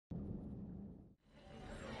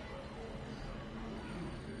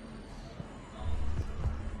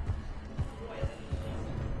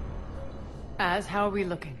How are we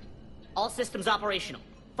looking? All systems operational.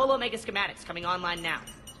 Full Omega schematics coming online now.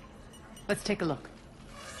 Let's take a look.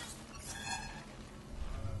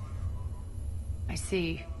 I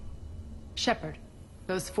see. Shepard,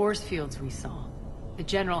 those force fields we saw. The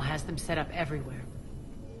General has them set up everywhere.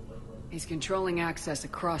 He's controlling access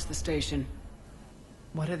across the station.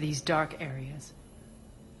 What are these dark areas?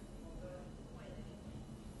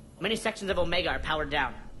 Many sections of Omega are powered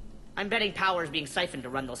down. I'm betting power is being siphoned to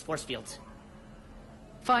run those force fields.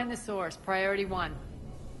 Find the source, priority 1.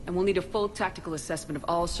 And we'll need a full tactical assessment of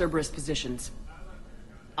all Cerberus positions.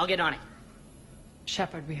 I'll get on it.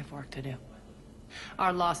 Shepard, we have work to do.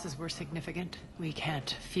 Our losses were significant. We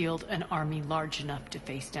can't field an army large enough to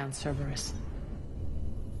face down Cerberus.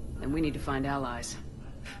 And we need to find allies.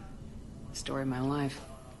 Story of my life.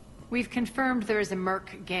 We've confirmed there is a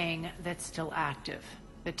Merc gang that's still active.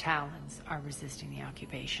 The Talons are resisting the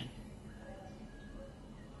occupation.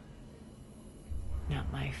 Not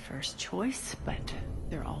my first choice, but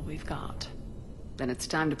they're all we've got. Then it's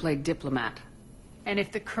time to play diplomat. And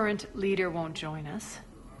if the current leader won't join us,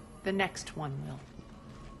 the next one will.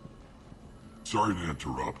 Sorry to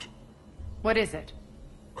interrupt. What is it?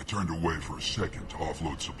 I turned away for a second to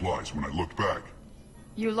offload supplies. When I looked back,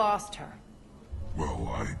 You lost her.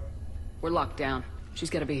 well, We're locked down. She's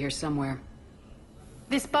gotta be here somewhere.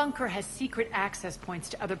 This bunker has secret access points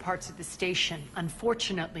to other parts of the station.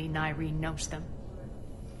 Unfortunately, Nyreen knows them.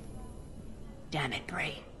 Damn it,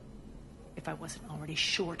 Bray. If I wasn't already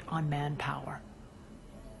short on manpower.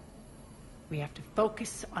 We have to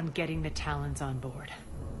focus on getting the Talons on board.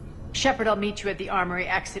 Shepard, I'll meet you at the armory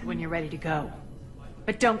exit when you're ready to go.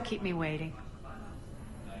 But don't keep me waiting.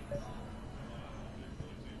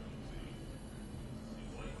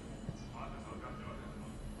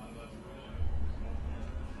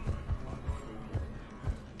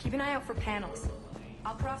 Keep an eye out for panels.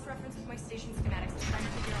 I'll cross-reference with my station schematics to try and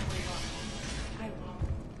figure out where you are.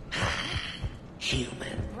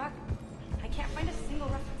 Human. Rock, I can't find a single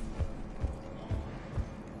reference.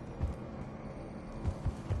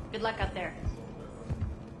 Good luck out there.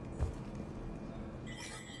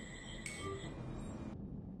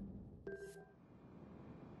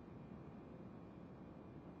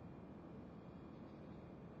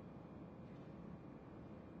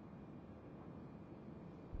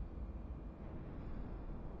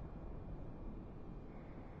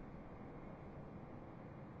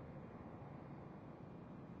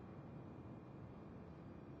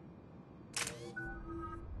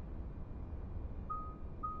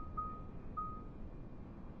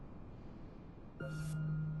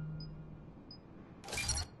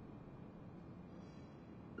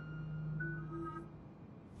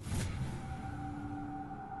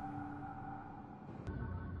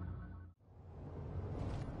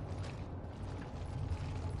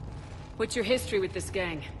 What's your history with this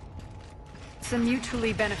gang? Some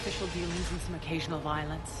mutually beneficial dealings and some occasional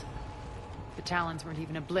violence. The Talons weren't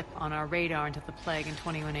even a blip on our radar until the plague in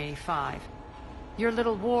 2185. Your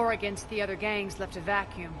little war against the other gangs left a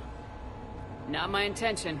vacuum. Not my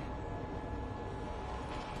intention.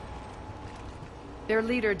 Their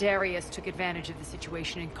leader, Darius, took advantage of the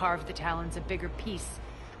situation and carved the Talons a bigger piece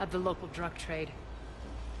of the local drug trade.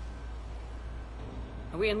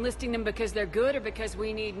 Are we enlisting them because they're good or because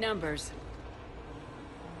we need numbers?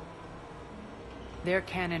 They're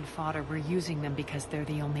cannon fodder. We're using them because they're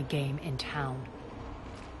the only game in town.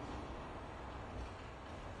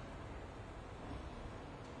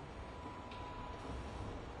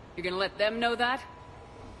 You're gonna let them know that?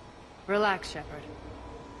 Relax, Shepard.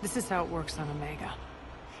 This is how it works on Omega.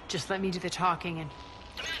 Just let me do the talking and...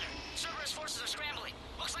 Commander, Cerberus forces are scrambling.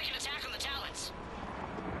 Looks like an attack on the Talons.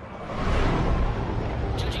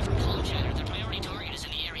 Judging from comm chatter, their priority target is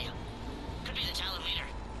in the area. Could be the Talon leader.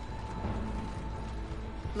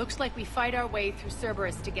 Looks like we fight our way through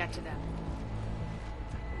Cerberus to get to them.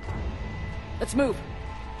 Let's move.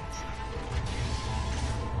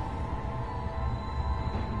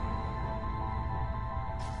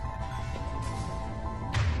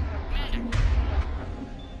 Commander.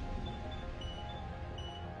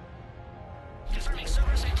 Confirming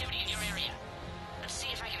Cerberus activity in your area. Let's see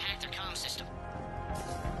if I can hack their comm system.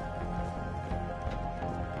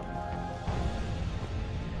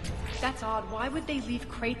 That's odd. Why would they leave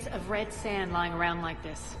crates of red sand lying around like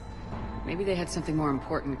this? Maybe they had something more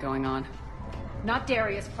important going on. Not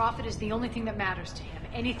Darius. Profit is the only thing that matters to him.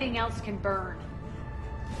 Anything else can burn.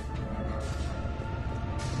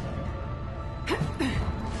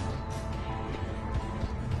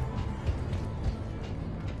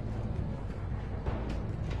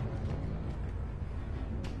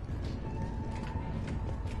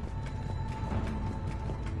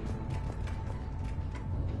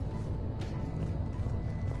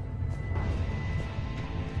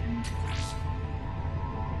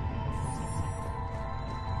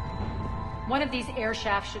 One of these air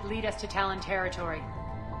shafts should lead us to Talon territory.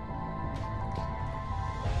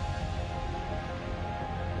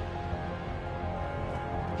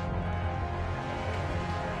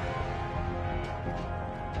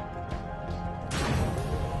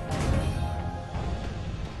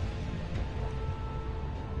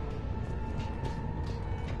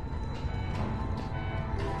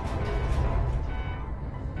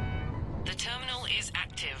 The terminal is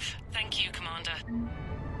active. Thank you, Commander.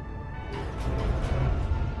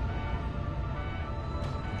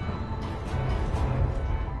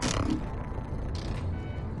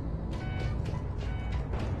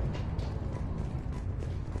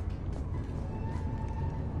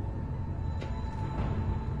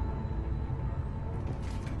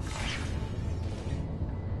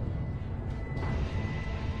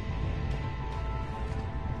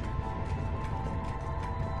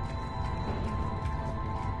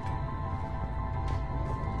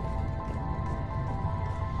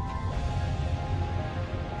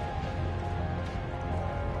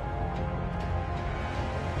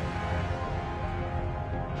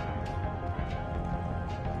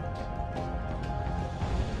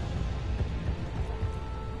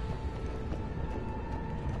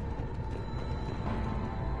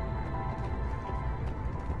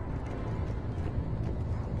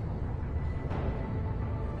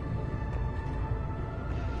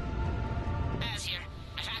 Az here.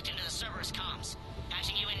 I've hacked into the server's comms.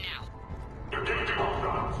 Patching you in now. Engaging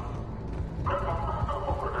hostiles. Let's not back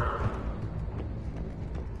up over there.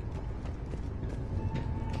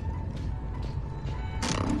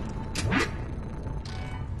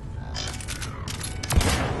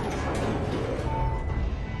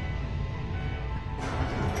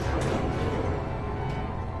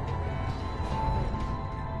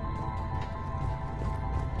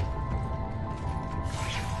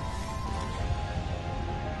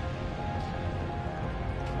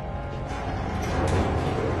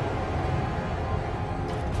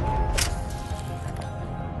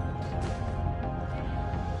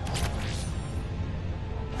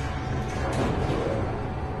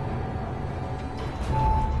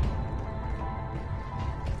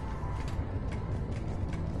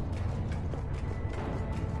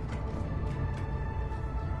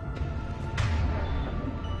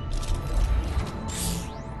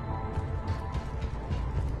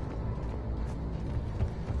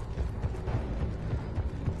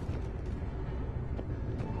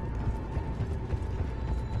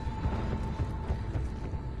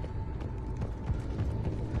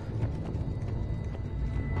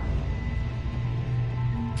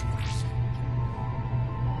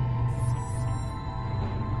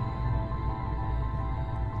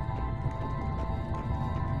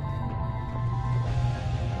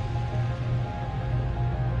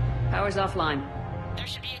 Power's offline. There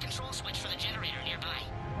should be a control switch for the generator nearby.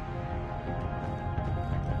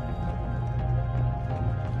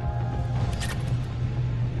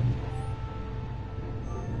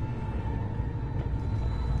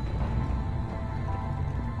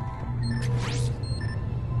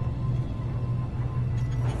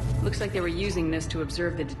 Looks like they were using this to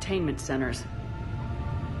observe the detainment centers.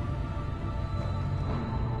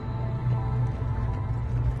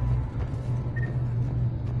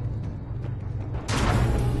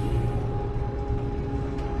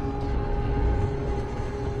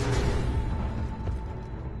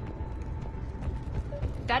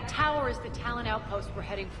 That tower is the Talon outpost we're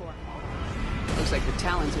heading for. Looks like the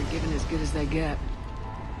Talons are given as good as they get.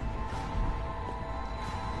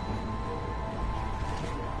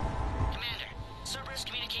 Commander, Cerberus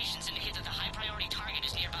communications indicate that the high-priority target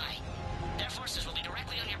is nearby. Their forces will be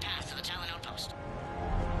directly on your path to the Talon outpost.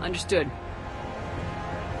 Understood.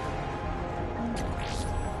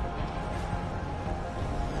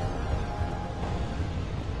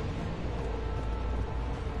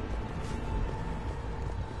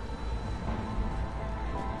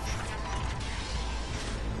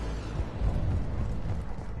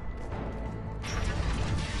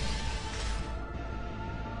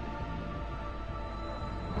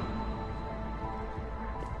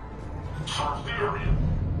 Search the area.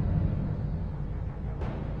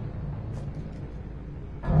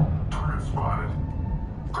 Target spotted.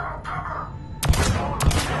 Grab cover.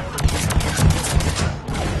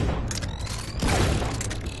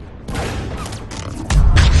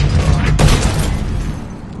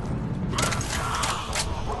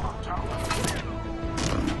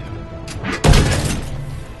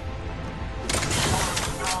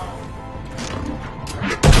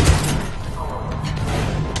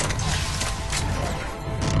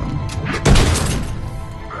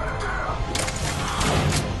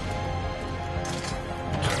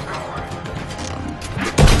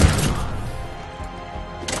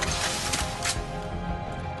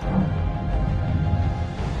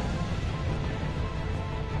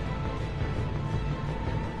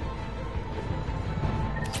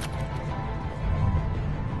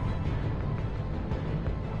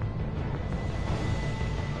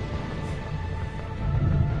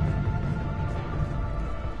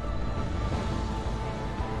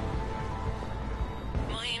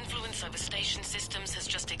 so the station systems has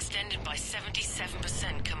just extended by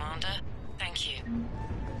 77%, Commander. Thank you.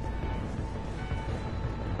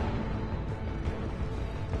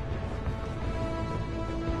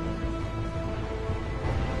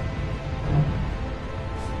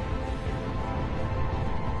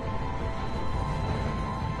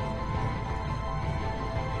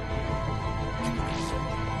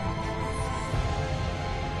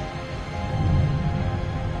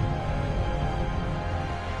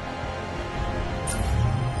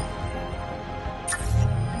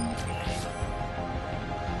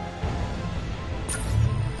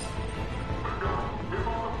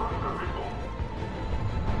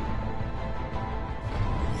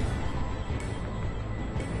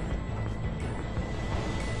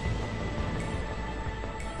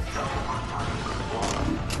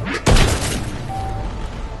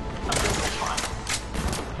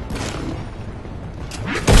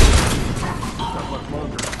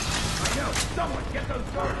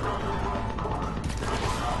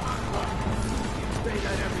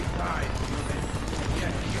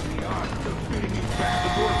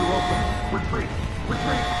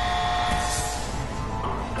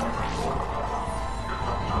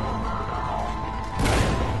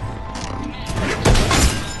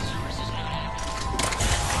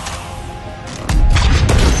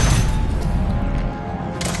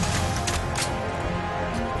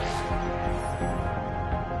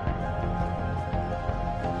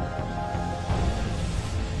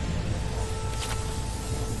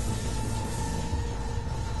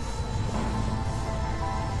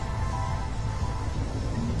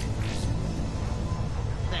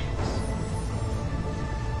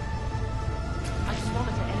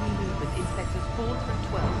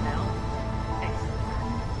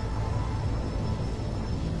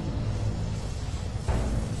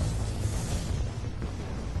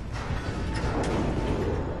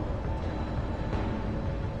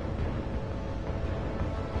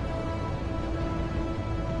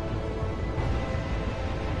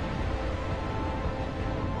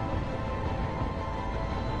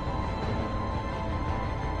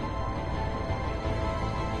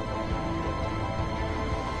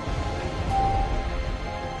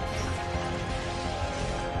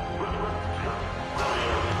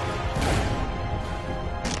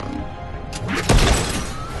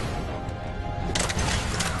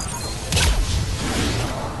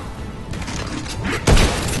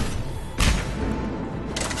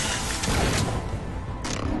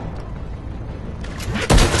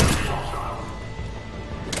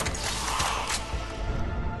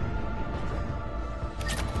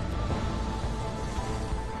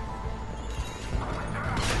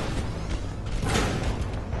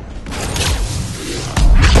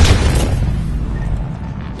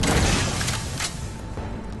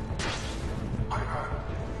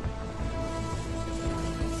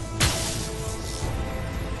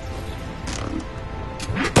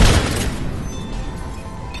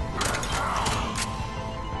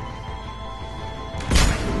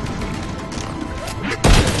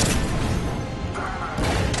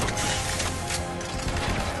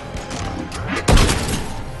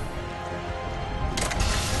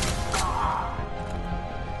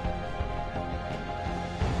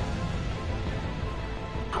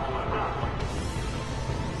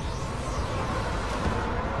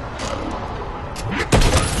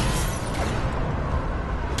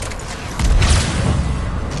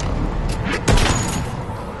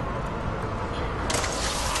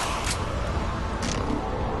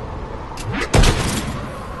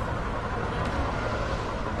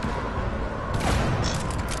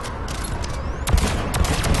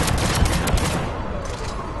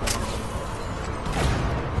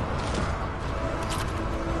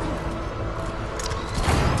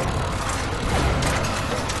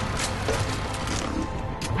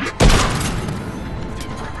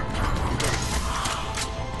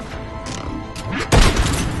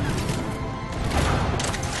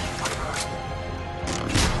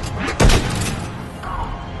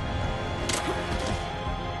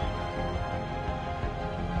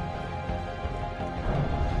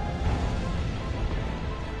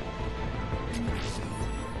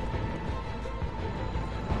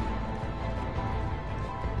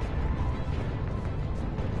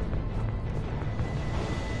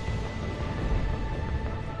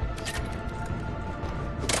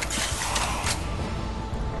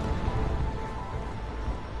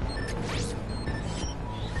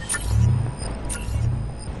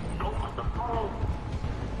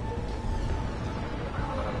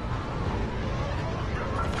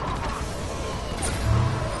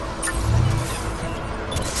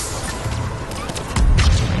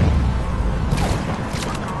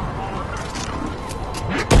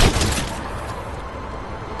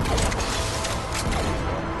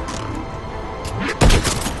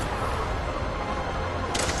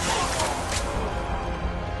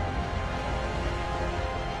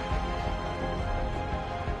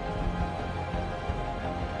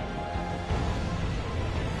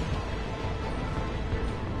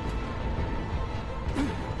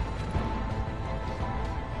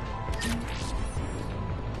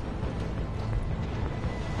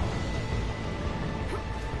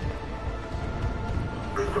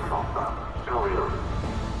 Backcom still here.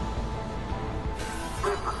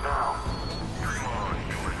 Listen now. Dream on,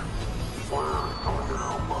 Julian. We're coming to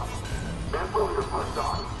help us. That's all your first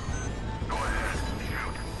time. Go ahead,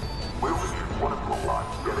 shoot. We'll need one of them alive.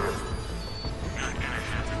 Get in.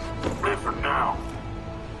 Listen now.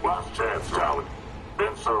 Last chance, Sally.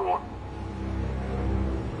 Then someone.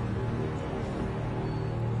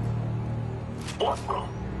 What the?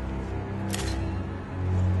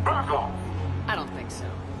 Back off! I don't think so.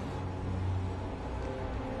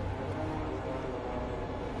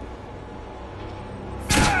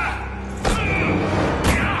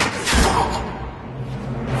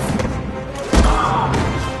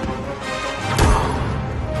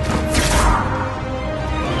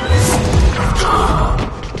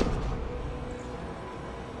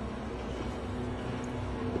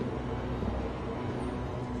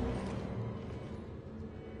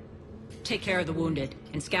 Take care of the wounded,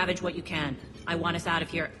 and scavenge what you can. I want us out of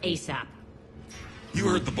here ASAP. You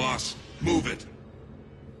heard the boss. Move it.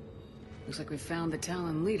 Looks like we found the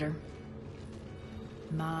Talon leader.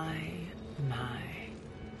 My.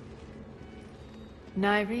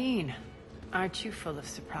 Nyreen, aren't you full of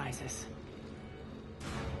surprises?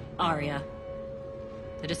 Arya.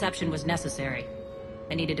 The deception was necessary.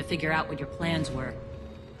 I needed to figure out what your plans were.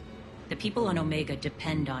 The people on Omega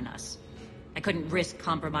depend on us. I couldn't risk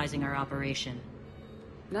compromising our operation.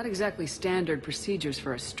 Not exactly standard procedures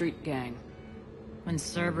for a street gang. When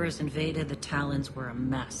Cerberus invaded, the Talons were a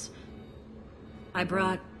mess. I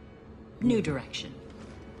brought new direction.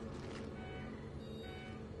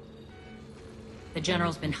 The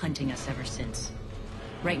General's been hunting us ever since.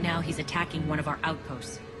 Right now, he's attacking one of our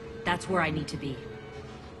outposts. That's where I need to be.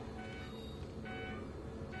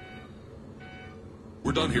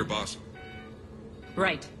 We're done here, boss.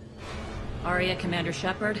 Right. Arya, Commander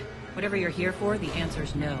Shepard, whatever you're here for, the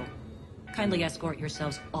answer's no. Kindly escort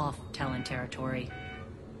yourselves off Talon territory.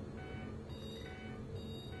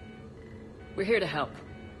 We're here to help.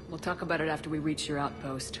 We'll talk about it after we reach your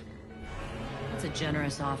outpost. That's a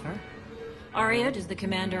generous offer. Arya, does the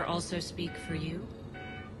Commander also speak for you?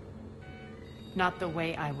 Not the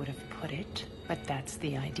way I would have put it, but that's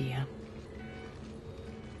the idea.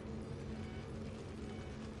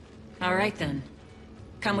 All right, then.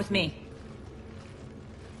 Come with me.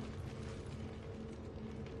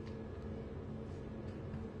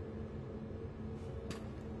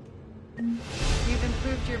 You've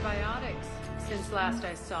improved your biotics since last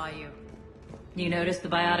I saw you. You noticed the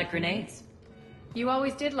biotic grenades? You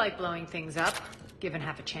always did like blowing things up, given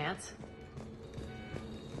half a chance.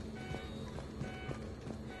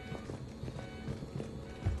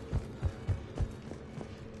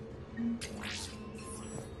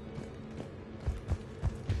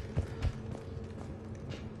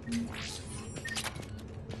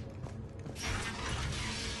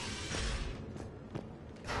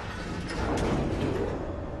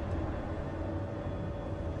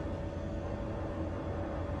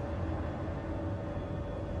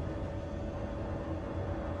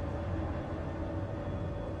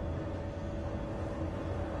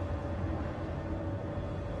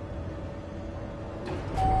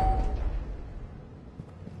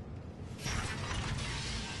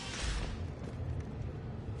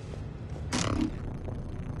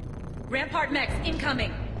 Rampart mechs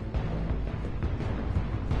incoming!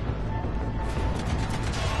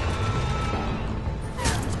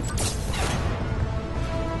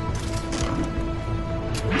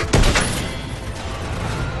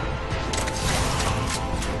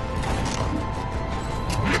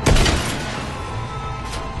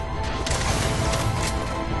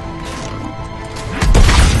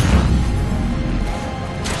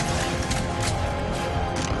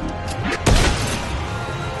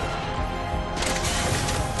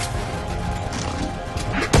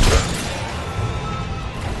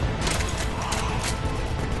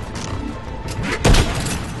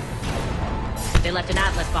 They left an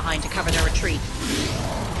atlas behind to cover their retreat.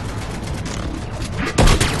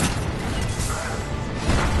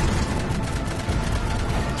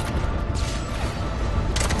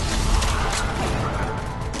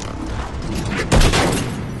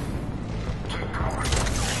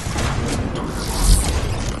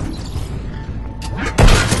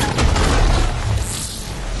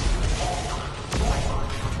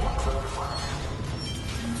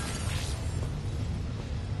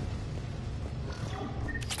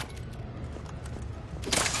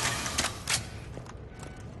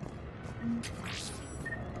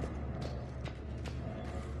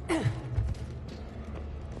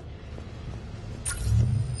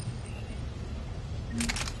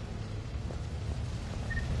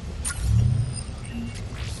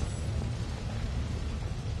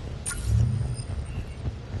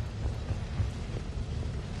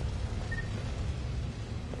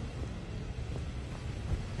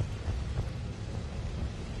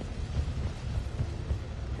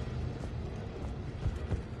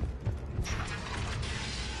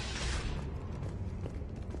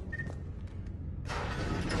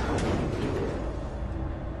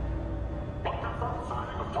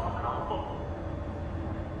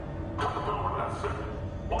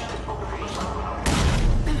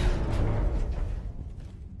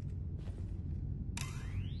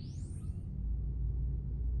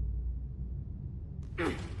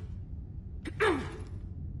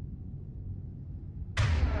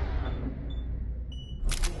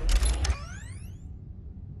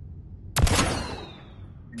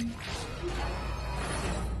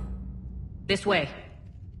 This way.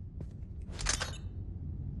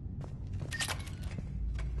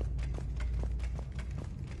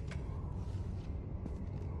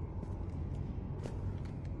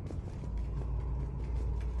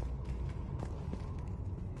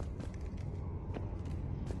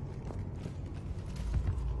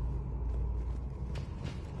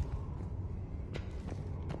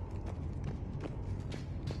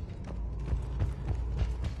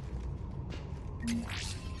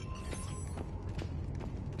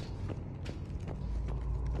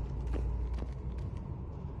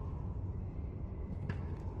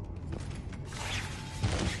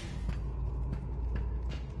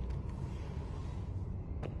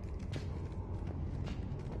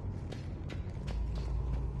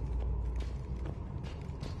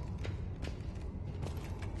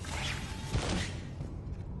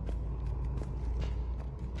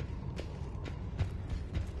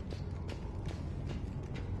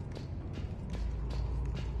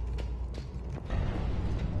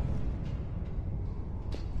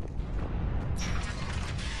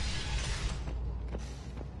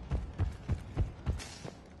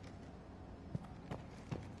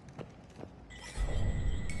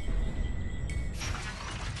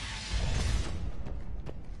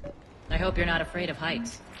 I hope you're not afraid of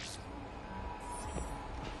heights.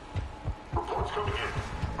 Reports coming in.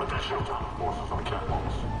 At the shelter. Forces on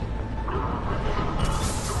catwalks.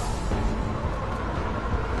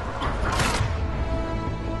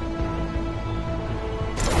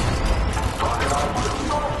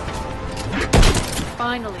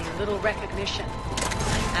 Finally, a little recognition.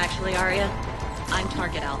 Actually, Arya, I'm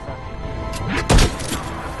Target Alpha.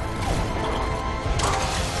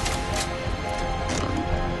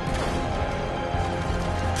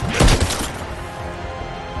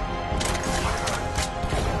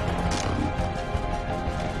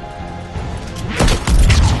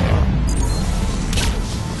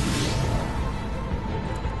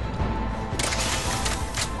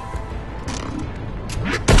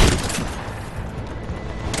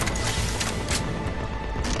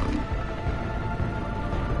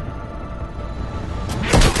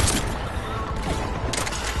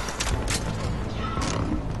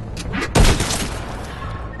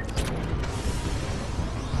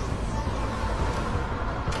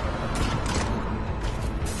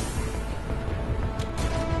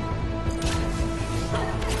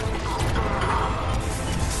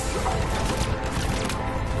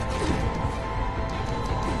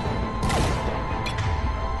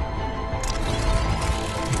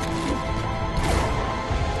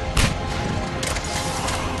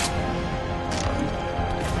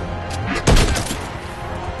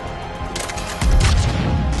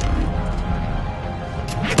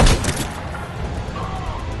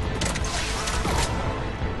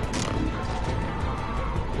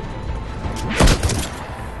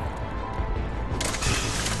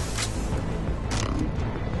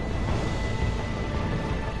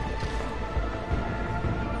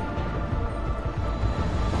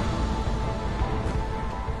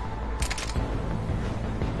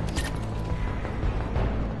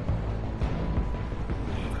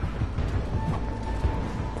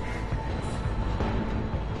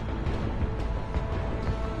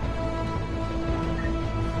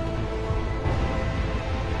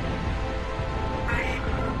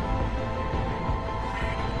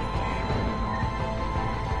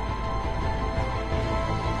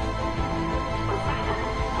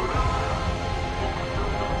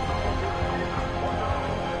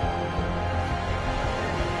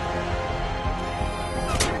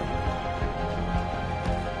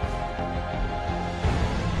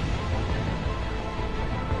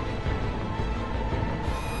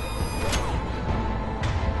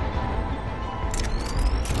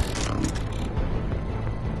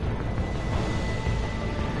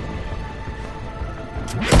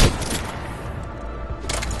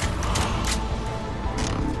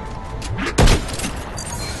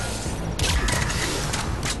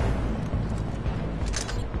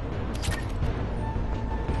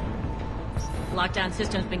 Lockdown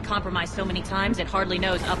system's been compromised so many times it hardly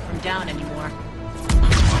knows up from down anymore.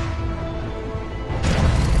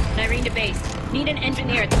 Irene to base. Need an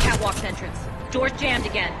engineer at the catwalk's entrance. Door's jammed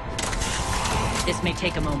again. This may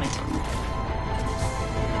take a moment.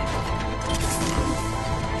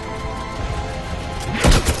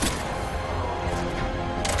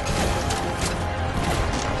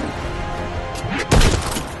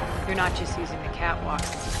 You're not just using the catwalks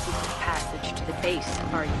as a secret passage to the base,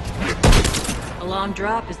 are you? A long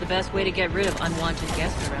drop is the best way to get rid of unwanted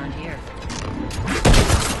guests around here.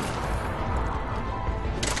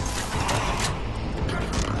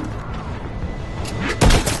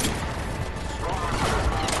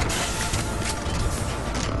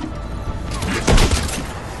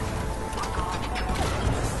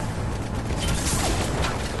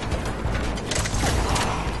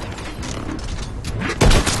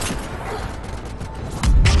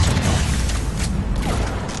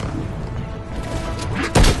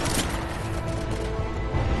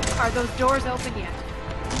 Are those doors open yet?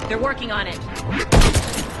 They're working on it.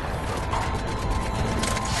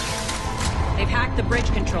 They've hacked the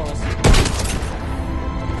bridge controls.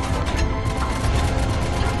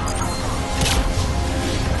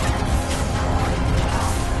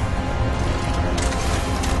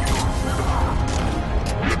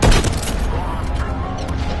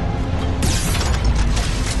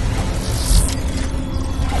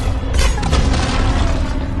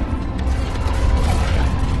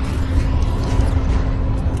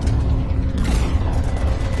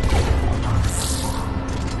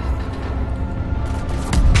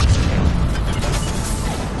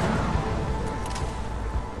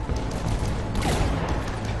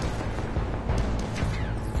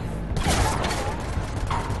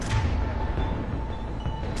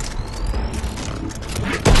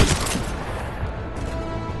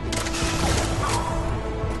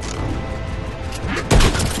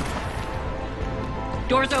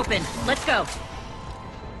 Door's open. Let's go.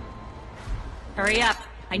 Hurry up.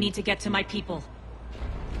 I need to get to my people.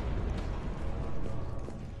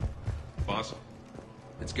 Boss,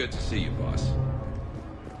 it's good to see you, boss.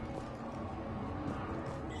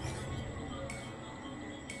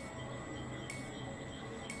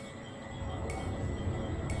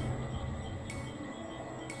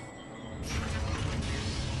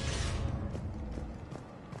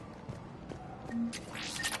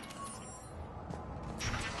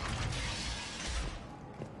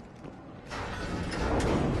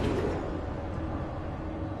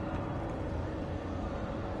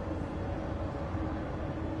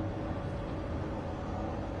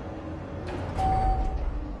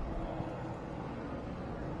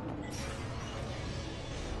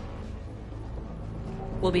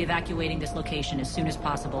 We'll be evacuating this location as soon as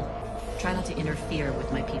possible. Try not to interfere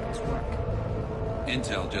with my people's work.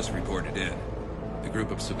 Intel just reported in. The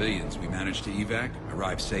group of civilians we managed to evac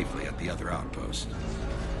arrived safely at the other outpost.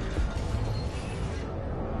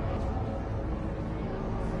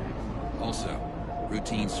 Also,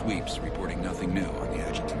 routine sweeps reporting nothing new on the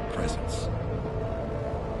adjutant presence.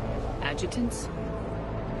 Adjutants?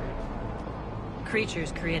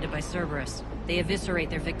 Creatures created by Cerberus. They eviscerate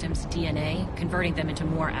their victims' DNA, converting them into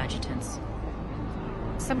more adjutants.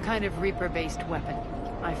 Some kind of Reaper-based weapon.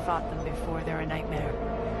 I fought them before. They're a nightmare.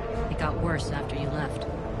 It got worse after you left.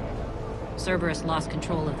 Cerberus lost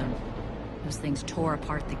control of them. Those things tore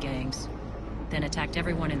apart the gangs, then attacked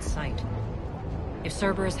everyone in sight. If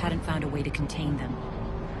Cerberus hadn't found a way to contain them,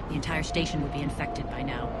 the entire station would be infected by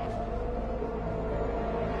now.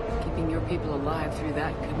 Keeping your people alive through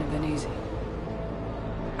that couldn't have been easy.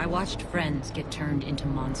 I watched friends get turned into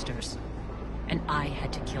monsters, and I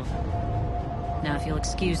had to kill them. Now, if you'll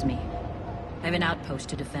excuse me, I have an outpost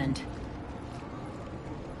to defend.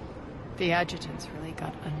 The adjutants really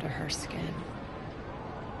got under her skin.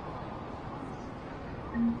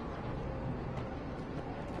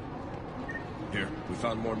 Here, we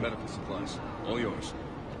found more medical supplies. All yours.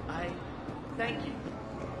 Thank you.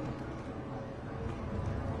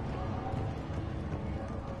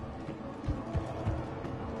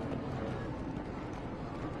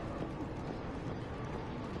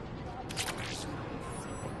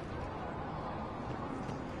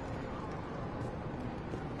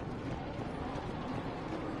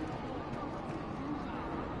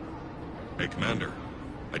 Hey, Commander.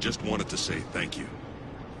 I just wanted to say thank you.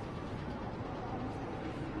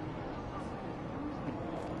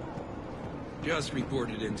 Just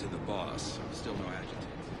reported into the boss. Still no adjutant.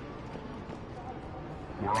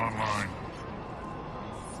 We're online.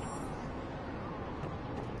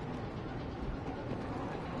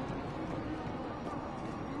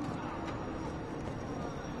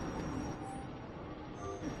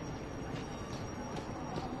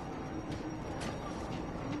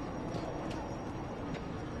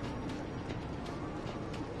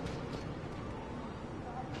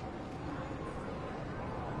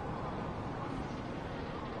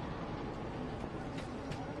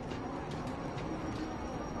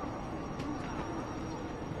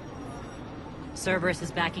 Cerberus is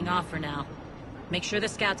backing off for now. Make sure the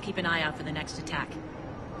scouts keep an eye out for the next attack.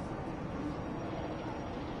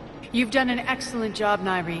 You've done an excellent job,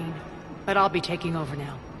 Nyreen, but I'll be taking over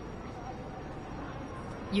now.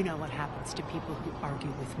 You know what happens to people who argue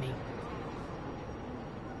with me.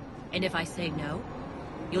 And if I say no,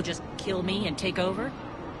 you'll just kill me and take over?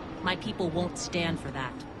 My people won't stand for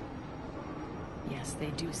that. Yes, they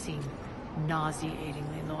do seem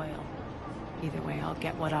nauseatingly loyal. Either way, I'll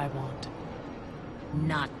get what I want.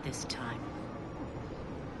 Not this time.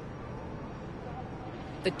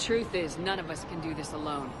 The truth is, none of us can do this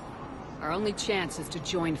alone. Our only chance is to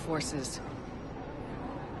join forces.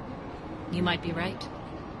 You might be right.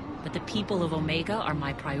 but the people of Omega are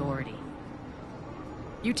my priority.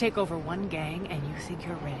 You take over one gang and you think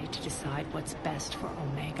you're ready to decide what's best for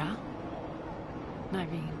Omega?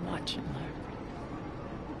 Irene, watch and learn.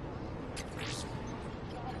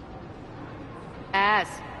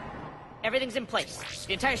 Everything's in place.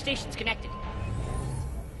 The entire station's connected.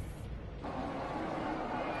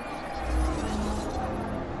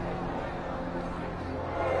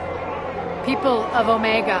 People of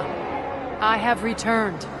Omega, I have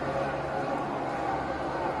returned.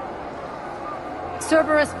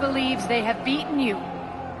 Cerberus believes they have beaten you.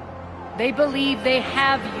 They believe they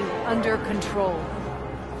have you under control.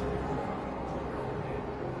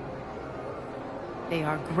 They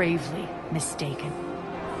are gravely mistaken.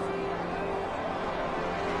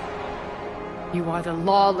 You are the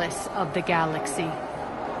lawless of the galaxy.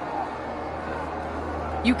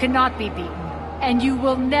 You cannot be beaten, and you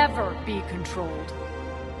will never be controlled.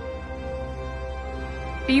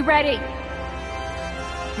 Be ready.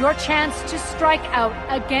 Your chance to strike out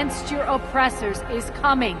against your oppressors is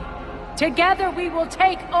coming. Together we will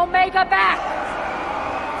take Omega back!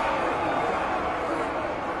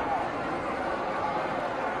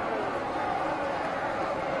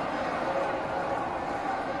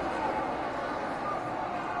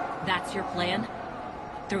 That's your plan?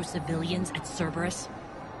 Throw civilians at Cerberus?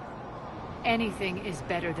 Anything is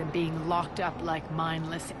better than being locked up like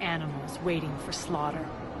mindless animals waiting for slaughter.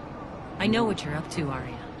 I know what you're up to,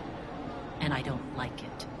 Arya. And I don't like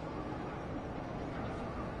it.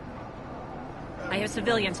 I have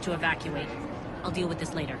civilians to evacuate. I'll deal with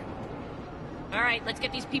this later. All right, let's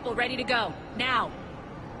get these people ready to go. Now!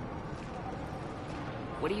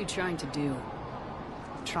 What are you trying to do?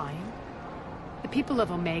 Trying? The people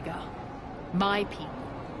of Omega, my people,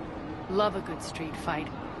 love a good street fight.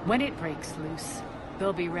 When it breaks loose,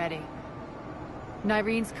 they'll be ready.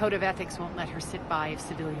 Nyrene's code of ethics won't let her sit by if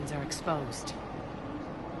civilians are exposed.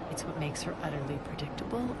 It's what makes her utterly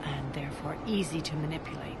predictable and therefore easy to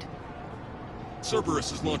manipulate.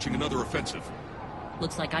 Cerberus is launching another offensive.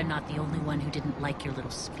 Looks like I'm not the only one who didn't like your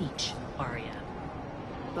little speech, Arya.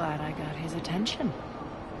 Glad I got his attention.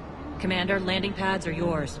 Commander, landing pads are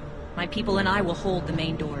yours. My people and I will hold the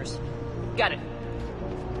main doors. Got it.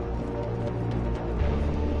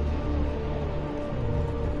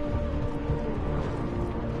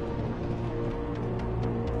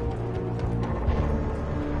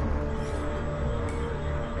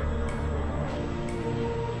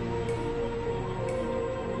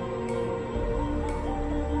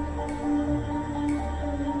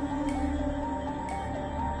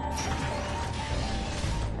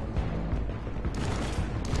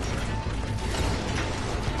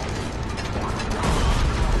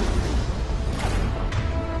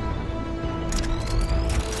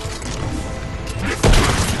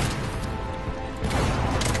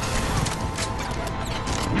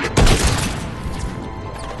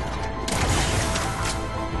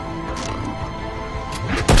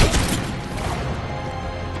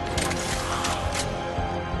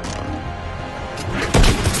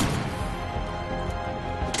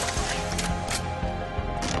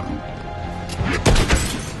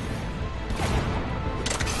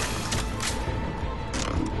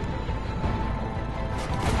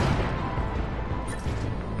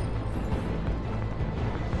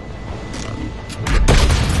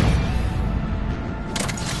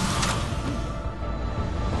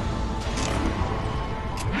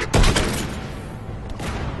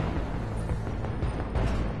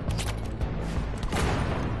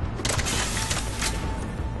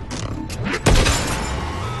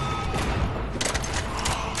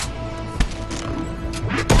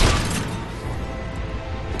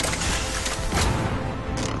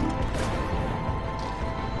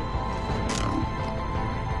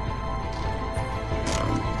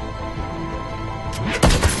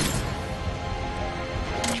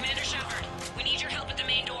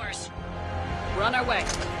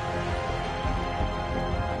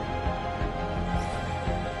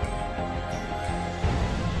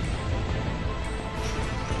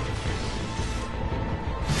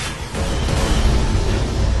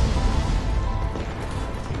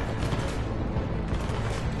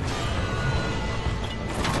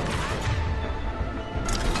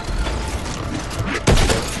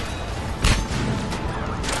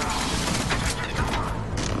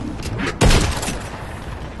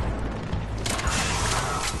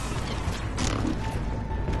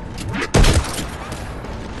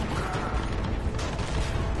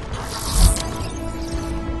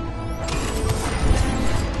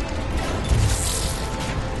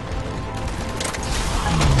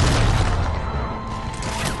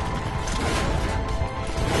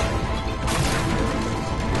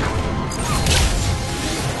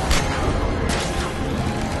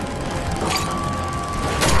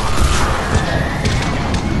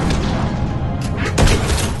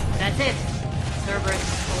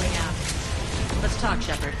 Let's talk,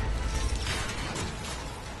 Shepard.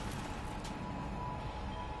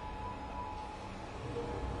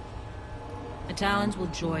 The Talons will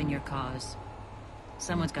join your cause.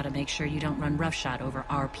 Someone's got to make sure you don't run roughshod over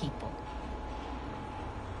our people.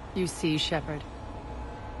 You see, Shepard.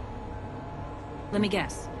 Let me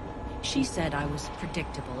guess. She said I was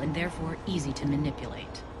predictable and therefore easy to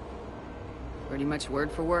manipulate. Pretty much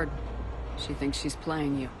word for word. She thinks she's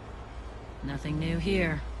playing you. Nothing new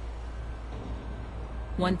here.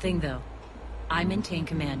 One thing, though. I maintain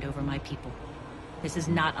command over my people. This is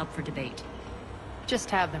not up for debate.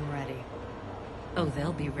 Just have them ready. Oh,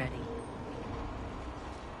 they'll be ready.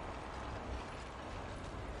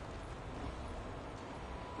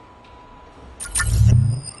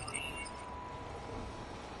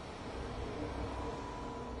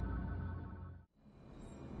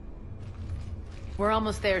 We're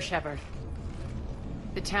almost there, Shepard.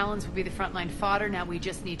 The Talons will be the frontline fodder, now we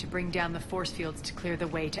just need to bring down the force fields to clear the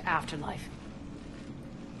way to Afterlife.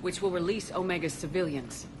 Which will release Omega's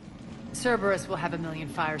civilians. Cerberus will have 1,000,000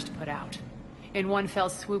 fires to put out. In one fell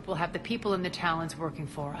swoop, we'll have the people in the Talons working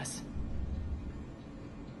for us.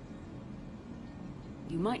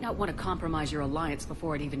 You might not want to compromise your alliance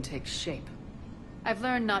before it even takes shape. I've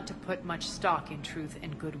learned not to put much stock in truth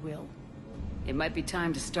and goodwill. It might be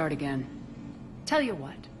time to start again. Tell you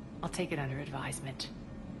what, I'll take it under advisement.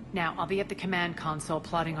 Now, I'll be at the command console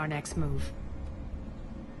plotting our next move.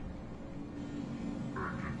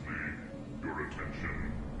 Urgently, your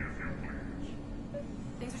attention, if you please.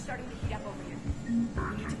 Things are starting to heat up over here.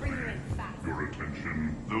 We need to bring you in fast. Your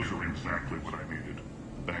attention. Those are exactly what I needed.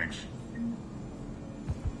 Thanks.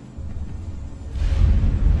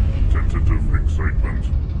 Tentative excitement.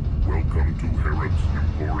 Welcome to Herod's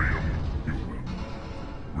Emporium, human.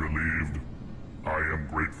 Relieved. I am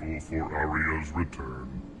grateful for Aria's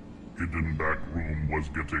return. Hidden back room was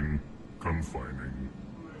getting confining.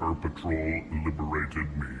 Her patrol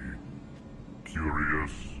liberated me.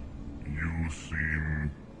 Curious. You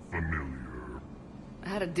seem familiar. I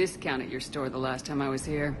had a discount at your store the last time I was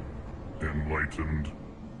here. Enlightened.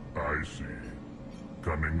 I see.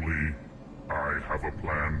 Cunningly, I have a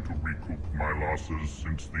plan to recoup my losses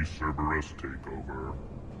since the Cerberus takeover.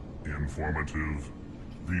 Informative.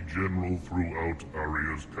 The General threw out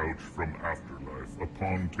Aria's couch from Afterlife.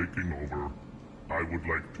 Upon taking over, I would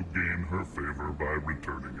like to gain her favor by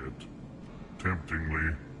returning it.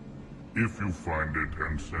 Temptingly, if you find it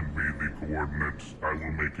and send me the coordinates, I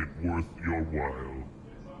will make it worth your while.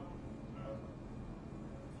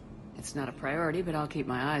 It's not a priority, but I'll keep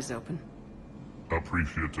my eyes open.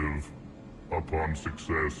 Appreciative. Upon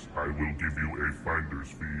success, I will give you a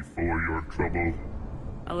finder's fee for your trouble.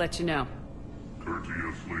 I'll let you know.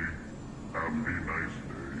 Courteously, have a nice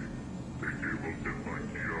day. Take a look at my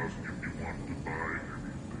kiosk if you want to buy anything.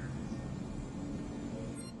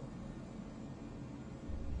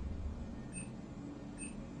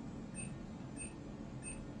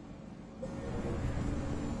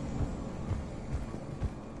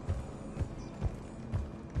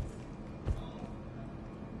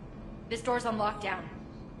 This door's on lockdown.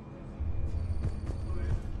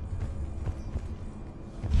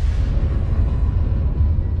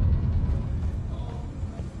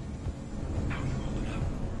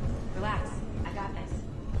 Relax. I got this.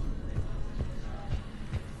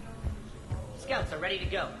 Scouts are ready to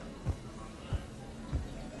go.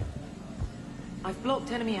 I've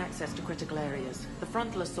blocked enemy access to critical areas. The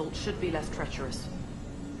frontal assault should be less treacherous.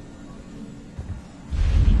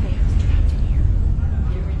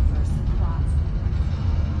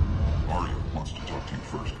 Aria wants to talk to you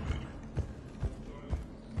first, Commander.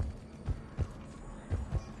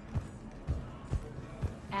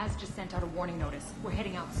 Az just sent out a warning notice. We're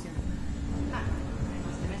heading out soon.